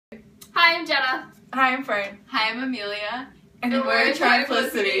Hi, I'm Jenna. Hi, I'm Fern. Hi, I'm Amelia. And we're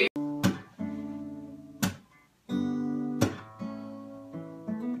Triplicity.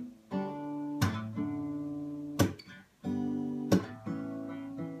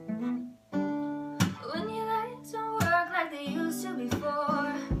 When your legs don't work like they used to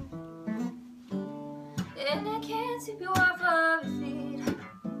before, and I can't sweep you off of your feet,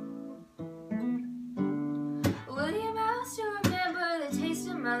 will your mouth still remember the taste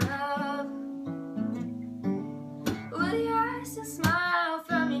of my love? Will your eyes still smile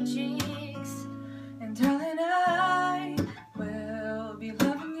from your cheeks? And darling, I will be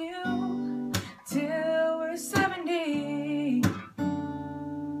loving you till we're 70.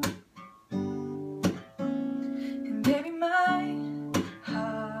 And baby, my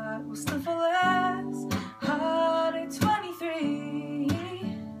heart will still fall as hard at 23.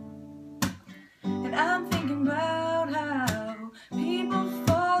 And I'm thinking about how people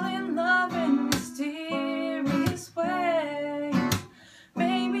fall in love in mysterious ways.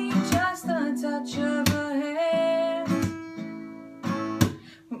 Maybe just a touch of a hand.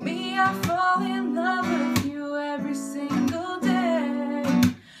 With me, I fall in love with you every single day.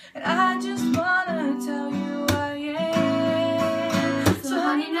 And I just wanna tell you I am. So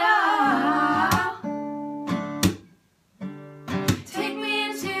honey, now take me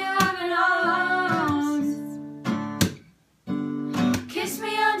into your loving arms. Kiss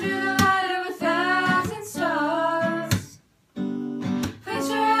me under the light of 1,000 stars. Place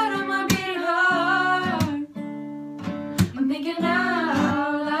your head on my beating heart. I'm thinking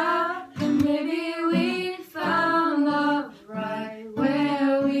out loud, and maybe we found love right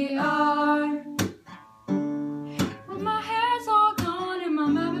where we are. When my hair's all gone and my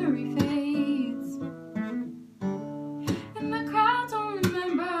memory fades, and the crowd don't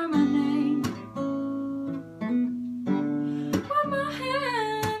remember my name, when my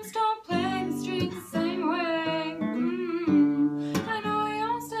hands don't play the strings the same way, I know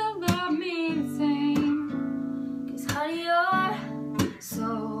you'll still love me the same. 'Cause honey, your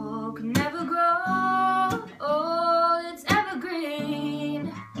soul can never grow old, it's evergreen.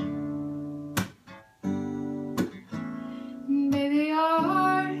 Baby,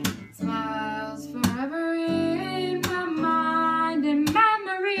 your smile's forever in my mind and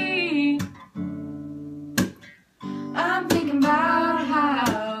memory. I'm thinking about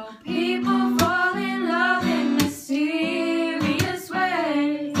how people fall in love in mysterious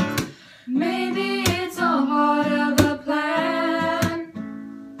ways. Maybe it's all part of a plan.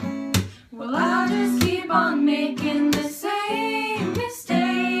 Well, I'll just keep on making the same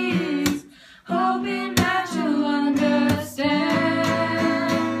mistakes, hoping that you'll understand.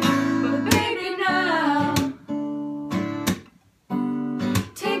 But baby, now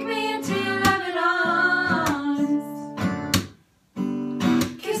take me into your loving arms.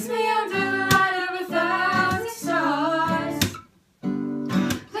 Kiss me under the light of 1,000 stars.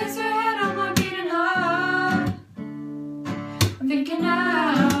 Place your head on my beating heart. I'm thinking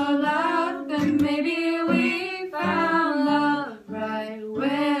out loud that maybe we found love right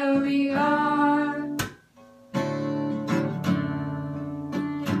where we are.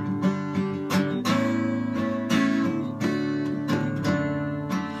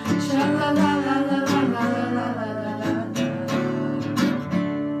 Sha la la la la la la la la la la.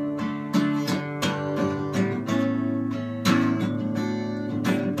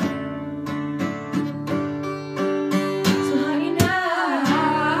 So honey,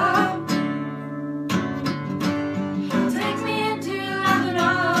 now take me into your loving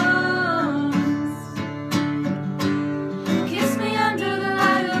arms. Kiss me under the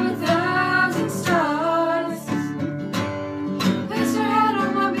light of 1,000 stars. Place your head on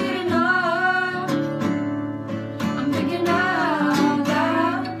my beating heart. I'm thinking out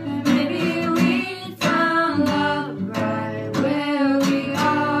loud that maybe we found love right where we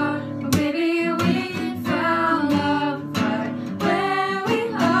are. Oh, baby, we found love right where we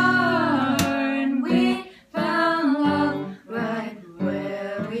are. And we found love right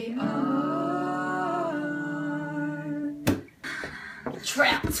where we are.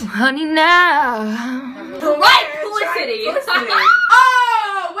 Trapped. Honey, now. Triplicity.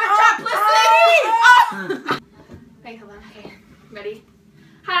 Oh, we're Triplicity! Wait, hold on. Okay, ready?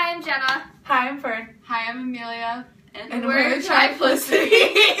 Hi, I'm Jenna. Hi, I'm Fern. Hi, I'm Amelia. And we're Triplicity.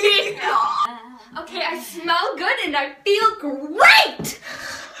 Okay, I smell good and I feel great!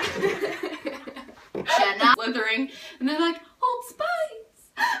 Jenna. Slithering. And they're like,